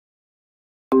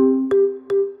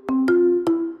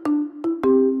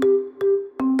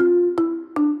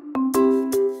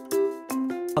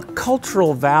A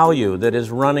cultural value that is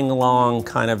running along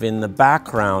kind of in the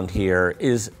background here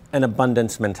is an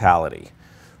abundance mentality,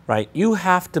 right? You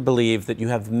have to believe that you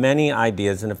have many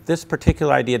ideas, and if this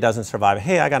particular idea doesn't survive,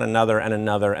 hey, I got another and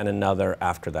another and another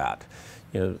after that.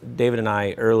 You know, David and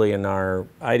I, early in our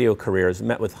IDEO careers,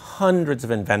 met with hundreds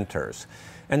of inventors.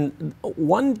 And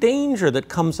one danger that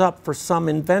comes up for some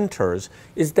inventors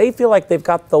is they feel like they've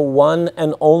got the one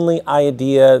and only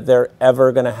idea they're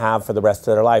ever going to have for the rest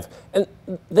of their life. And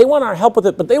they want our help with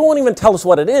it, but they won't even tell us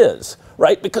what it is,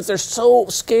 right? Because they're so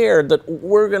scared that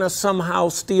we're going to somehow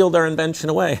steal their invention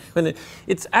away. And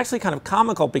it's actually kind of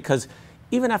comical because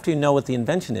even after you know what the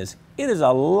invention is, it is a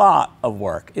lot of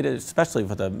work. It is, especially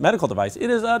with a medical device, it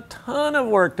is a ton of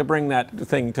work to bring that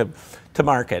thing to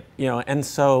market, you know, and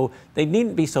so they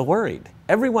needn't be so worried.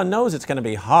 Everyone knows it's going to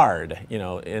be hard, you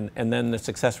know, and then the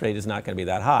success rate is not going to be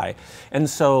that high. And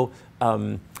so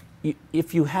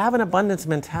if you have an abundance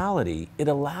mentality, it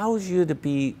allows you to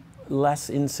be less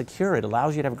insecure. It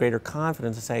allows you to have greater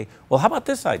confidence to say, well, how about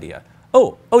this idea?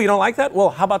 Oh, you don't like that?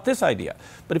 Well, how about this idea?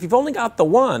 But if you've only got the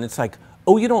one, it's like,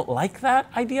 oh, you don't like that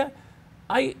idea?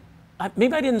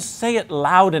 Maybe I didn't say it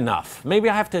loud enough. Maybe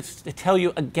I have to tell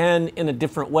you again in a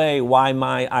different way why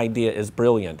my idea is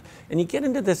brilliant. And you get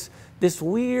into this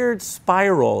weird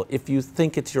spiral if you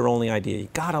think it's your only idea. You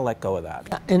gotta let go of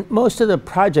that. In most of the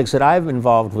projects that I've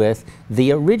involved with,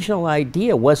 the original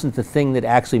idea wasn't the thing that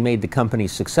actually made the company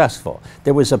successful.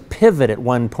 There was a pivot at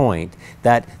one point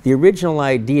that the original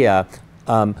idea,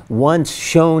 once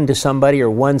shown to somebody, or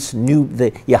once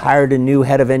you hired a new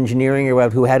head of engineering or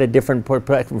who had a different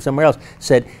product from somewhere else,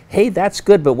 said, hey, that's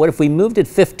good, but what if we moved it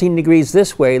 15 degrees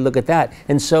this way? Look at that.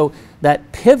 And so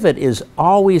that pivot is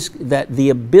always the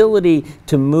ability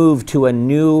to move to a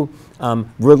new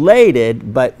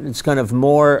related, but it's kind of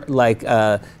more like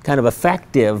kind of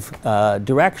effective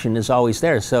direction is always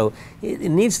there. So it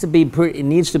needs to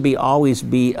be always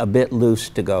be a bit loose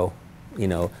to go. You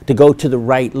know, to go to the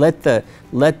right, let the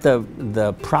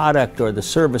product or the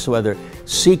service, whether,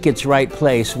 seek its right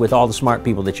place with all the smart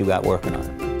people that you got working on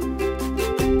it.